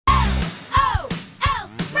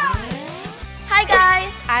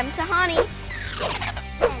I'm Tahani.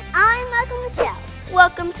 And I'm Mykal-Michelle.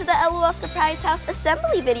 Welcome to the L.O.L Surprise House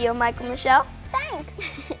assembly video, Mykal-Michelle. Thanks.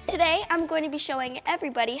 Today, I'm going to be showing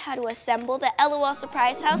everybody how to assemble the L.O.L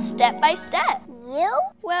Surprise House step by step. You?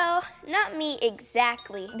 Well, not me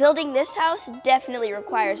exactly. Building this house definitely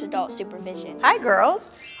requires adult supervision. Hi,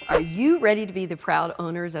 girls. Are you ready to be the proud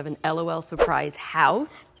owners of an L.O.L Surprise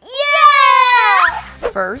House? Yeah!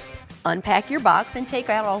 First, unpack your box and take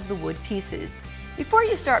out all of the wood pieces. Before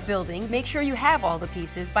you start building, make sure you have all the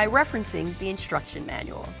pieces by referencing the instruction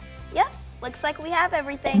manual. Yep, looks like we have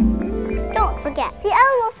everything. Don't forget, the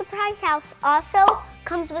L.O.L Surprise House also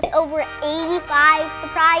comes with over 85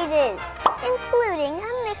 surprises, including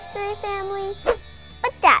a mystery family.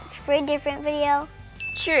 But that's for a different video.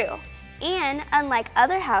 True. And unlike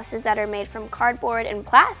other houses that are made from cardboard and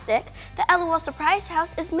plastic, the L.O.L Surprise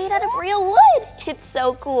House is made out of real wood. It's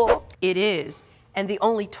so cool. It is. And the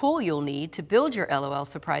only tool you'll need to build your L.O.L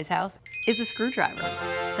Surprise House is a screwdriver.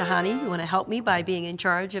 Tahani, you want to help me by being in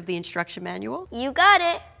charge of the instruction manual? You got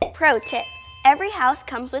it. Pro tip. Every house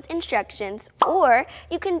comes with instructions, or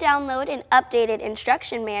you can download an updated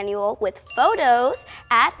instruction manual with photos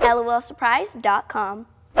at lolsurprise.com.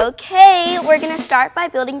 Okay, we're gonna start by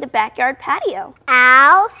building the backyard patio.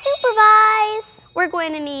 I'll supervise. We're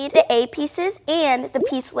going to need the A pieces and the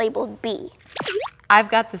piece labeled B. I've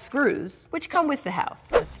got the screws, which come with the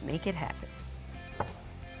house. Let's make it happen.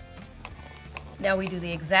 Now we do the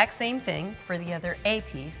exact same thing for the other A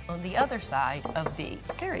piece on the other side of B.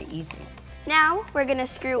 Very easy. Now we're gonna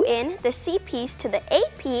screw in the C piece to the A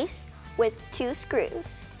piece with 2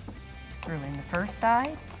 screws. Screw in the first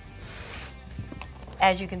side.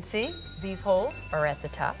 As you can see, these holes are at the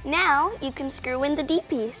top. Now you can screw in the D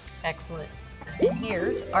piece. Excellent. And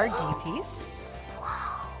here's our D piece.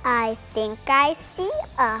 I think I see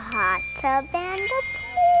a hot tub and a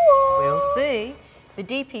pool. We'll see. The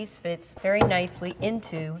D piece fits very nicely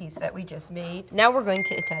into the piece that we just made. Now we're going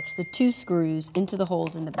to attach the 2 screws into the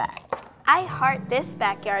holes in the back. I heart this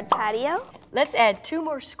backyard patio. Let's add 2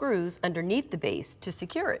 more screws underneath the base to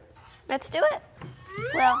secure it. Let's do it.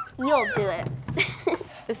 Well, you'll do it.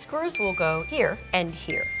 The screws will go here and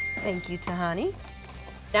here. Thank you, Tahani.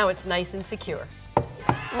 Now it's nice and secure.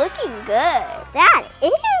 Looking good. That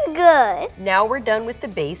is good. Now we're done with the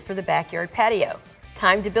base for the backyard patio.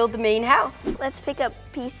 Time to build the main house. Let's pick up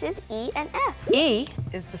pieces E and F. E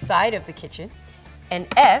is the side of the kitchen, and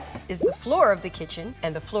F is the floor of the kitchen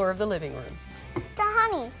and the floor of the living room.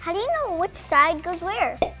 Tahani, how do you know which side goes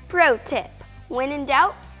where? Pro tip, when in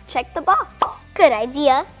doubt, check the box. Good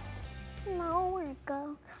idea. Nowhere to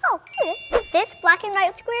go. Oh, here it is. This black and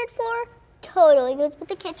white squared floor totally goes with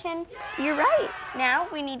the kitchen. You're right. Now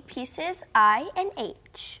we need pieces I and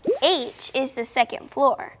H. H is the second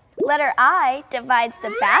floor. Letter I divides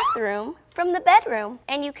the bathroom from the bedroom,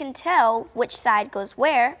 and you can tell which side goes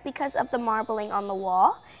where because of the marbling on the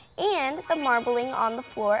wall and the marbling on the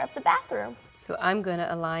floor of the bathroom. So I'm going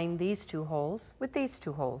to align these 2 holes with these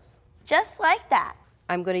 2 holes. Just like that.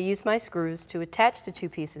 I'm going to use my screws to attach the 2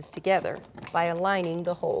 pieces together by aligning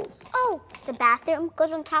the holes. Oh, the bathroom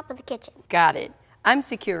goes on top of the kitchen. Got it. I'm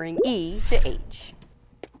securing E to H.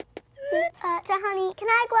 Tahani, can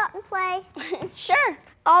I go out and play? Sure.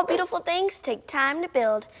 All beautiful things take time to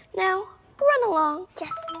build. Now, run along.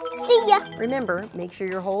 Yes. See ya. Remember, make sure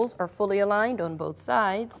your holes are fully aligned on both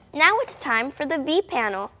sides. Now it's time for the V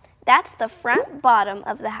panel. That's the front bottom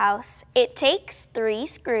of the house. It takes 3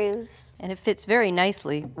 screws. And it fits very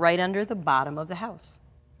nicely right under the bottom of the house.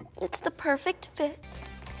 It's the perfect fit.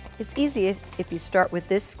 It's easiest if you start with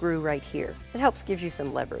this screw right here. It helps give you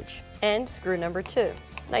some leverage. And screw number 2,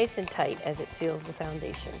 nice and tight as it seals the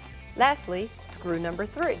foundation. Lastly, screw number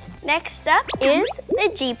 3. Next up is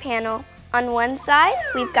the G panel. On one side,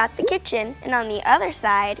 we've got the kitchen, and on the other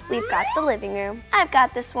side, we've got the living room. I've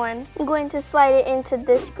got this one. I'm going to slide it into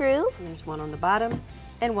this groove. There's one on the bottom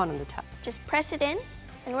and one on the top. Just press it in,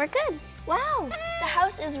 and we're good. Wow, the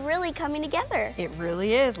house is really coming together. It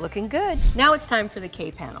really is, looking good. Now it's time for the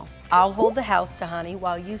K panel. I'll hold the house, Tahani,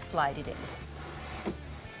 while you slide it in.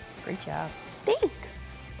 Great job. Thanks.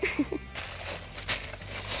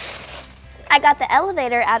 I got the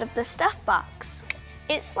elevator out of the stuff box.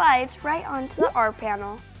 It slides right onto the R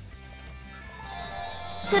panel.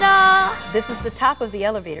 Ta-da! This is the top of the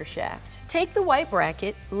elevator shaft. Take the white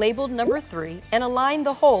bracket, labeled number 3, and align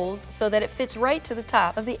the holes so that it fits right to the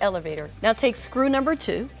top of the elevator. Now take screw number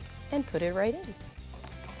 2 and put it right in.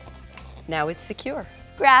 Now it's secure.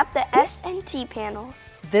 Grab the S and T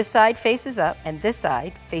panels. This side faces up and this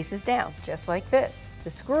side faces down, just like this.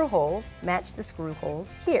 The screw holes match the screw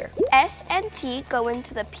holes here. S and T go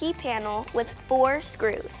into the P panel with 4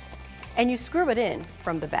 screws. and you screw it in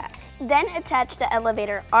from the back. Then attach the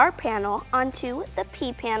elevator R panel onto the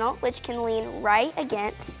P panel, which can lean right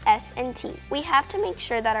against S and T. We have to make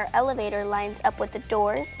sure that our elevator lines up with the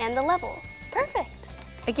doors and the levels. Perfect.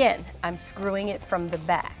 Again, I'm screwing it from the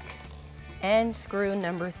back. And screw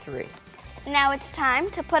number 3. Now it's time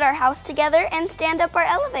to put our house together and stand up our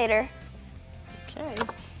elevator. Okay.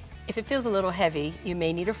 If it feels a little heavy, you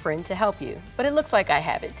may need a friend to help you, but it looks like I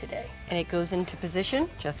have it today. And it goes into position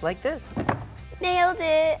just like this. Nailed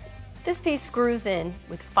it. This piece screws in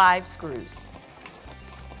with 5 screws.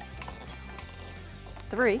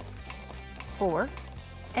 3, 4,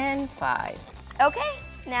 and 5. Okay,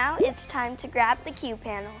 now it's time to grab the Q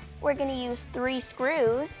panel. We're gonna use 3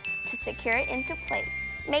 screws to secure it into place.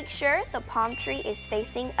 Make sure the palm tree is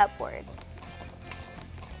facing upward.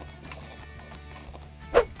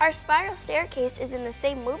 Our spiral staircase is in the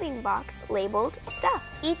same moving box labeled Stuff.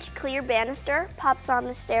 Each clear banister pops on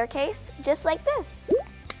the staircase just like this.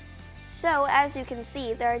 So as you can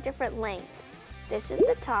see, there are different lengths. This is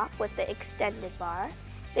the top with the extended bar.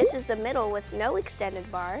 This is the middle with no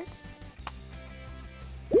extended bars.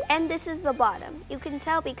 And this is the bottom. You can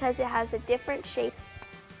tell because it has a different shape.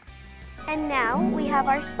 And now we have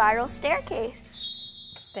our spiral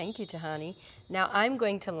staircase. Thank you, Tahani. Now I'm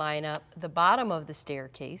going to line up the bottom of the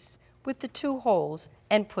staircase with the 2 holes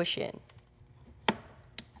and push in.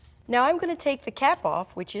 Now I'm going to take the cap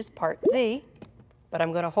off, which is part Z, but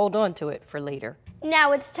I'm going to hold on to it for later.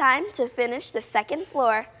 Now it's time to finish the second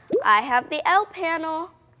floor. I have the L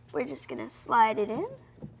panel. We're just going to slide it in.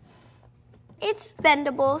 It's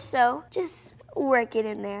bendable, so just work it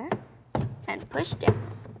in there and push down.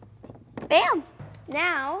 Bam!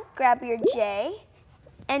 Now grab your J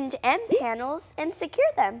and M panels and secure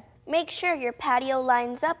them. Make sure your patio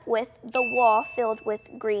lines up with the wall filled with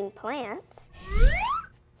green plants.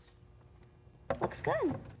 Looks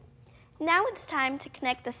good. Now it's time to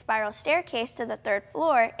connect the spiral staircase to the 3rd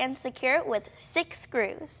floor and secure it with 6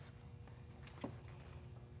 screws.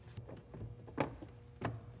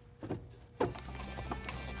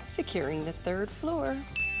 Securing the 3rd floor.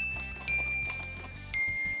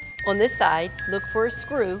 On this side, look for a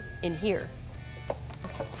screw in here.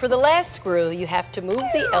 For the last screw, you have to move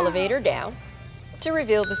the elevator down to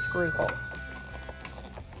reveal the screw hole.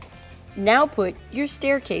 Now put your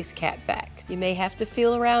staircase cap back. You may have to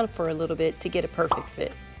feel around for a little bit to get a perfect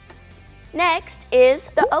fit. Next is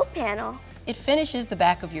the O panel. It finishes the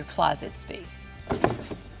back of your closet space.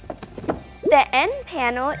 The N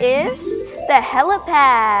panel is the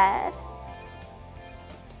helipad.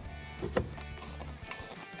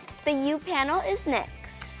 The U panel is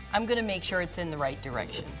next. I'm going to make sure it's in the right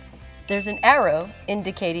direction. There's an arrow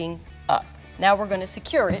indicating up. Now we're going to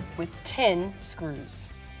secure it with 10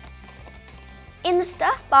 screws. In the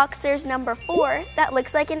stuff box, there's number 4 that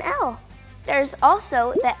looks like an L. There's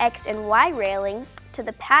also the X and Y railings to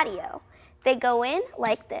the patio. They go in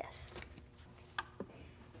like this.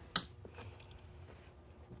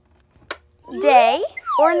 Day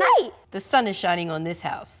or night? The sun is shining on this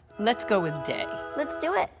house. Let's go with day. Let's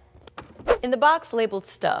do it. In the box labeled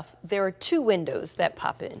Stuff, there are 2 windows that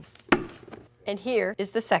pop in. And here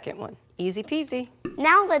is the 2nd one. Easy peasy.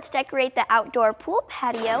 Now let's decorate the outdoor pool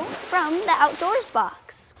patio from the outdoors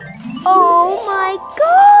box. Oh my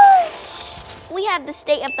gosh! We have the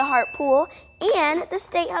State of the Heart pool and the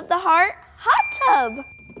State of the Heart hot tub.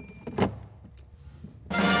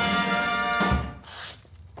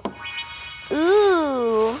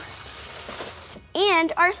 Ooh.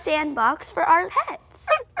 And our sandbox for our pets.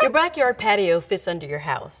 Your backyard patio fits under your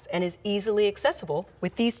house and is easily accessible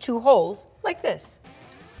with these 2 holes like this.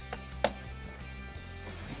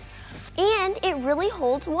 And it really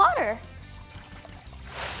holds water.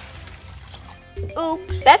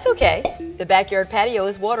 Oops. That's okay. The backyard patio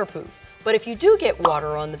is waterproof. But if you do get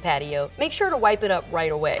water on the patio, make sure to wipe it up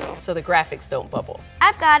right away so the graphics don't bubble.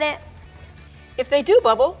 I've got it. If they do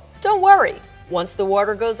bubble, don't worry. Once the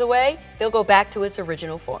water goes away, they'll go back to its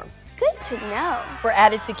original form. Good to know. For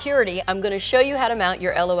added security, I'm going to show you how to mount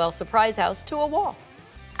your L.O.L surprise house to a wall.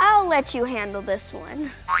 I'll let you handle this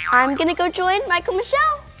one. I'm gonna go join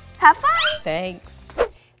Mykal-Michelle. Have fun. Thanks.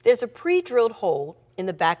 There's a pre-drilled hole in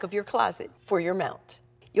the back of your closet for your mount.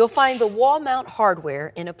 You'll find the wall mount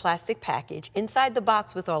hardware in a plastic package inside the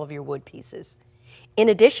box with all of your wood pieces. In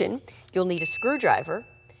addition, you'll need a screwdriver,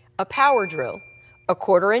 a power drill, a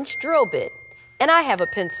 1/4-inch drill bit, and I have a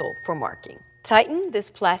pencil for marking. Tighten this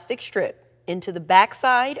plastic strip into the back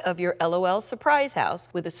side of your L.O.L surprise house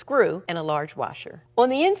with a screw and a large washer. On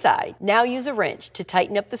the inside, now use a wrench to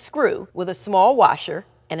tighten up the screw with a small washer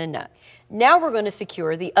and a nut. Now we're going to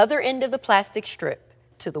secure the other end of the plastic strip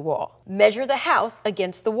to the wall. Measure the house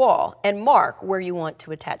against the wall and mark where you want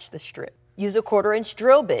to attach the strip. Use a 1/4-inch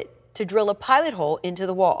drill bit to drill a pilot hole into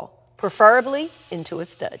the wall, preferably into a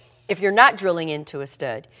stud. If you're not drilling into a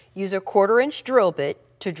stud, use a 1/4-inch drill bit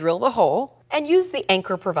to drill the hole and use the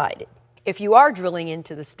anchor provided. If you are drilling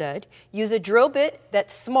into the stud, use a drill bit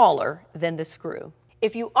that's smaller than the screw.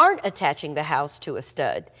 If you aren't attaching the house to a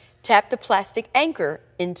stud, tap the plastic anchor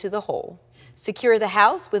into the hole. Secure the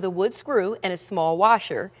house with a wood screw and a small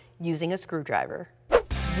washer using a screwdriver.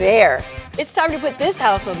 There! It's time to put this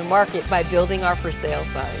house on the market by building our for sale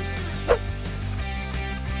sign.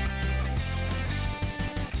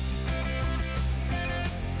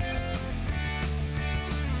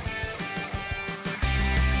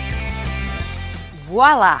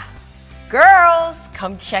 Voila! Girls,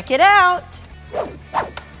 come check it out!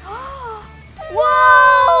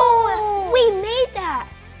 Whoa! We made that!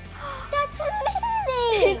 That's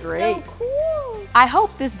amazing! It's Great. so cool! I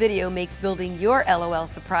hope this video makes building your L.O.L.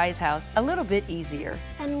 surprise house a little bit easier.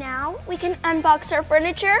 And now we can unbox our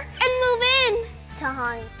furniture and move in!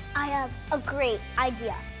 Tahani, I have a great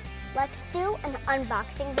idea. Let's do an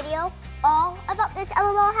unboxing video all about this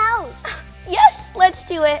L.O.L. house. Yes, let's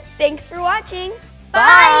do it! Thanks for watching!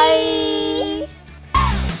 Bye.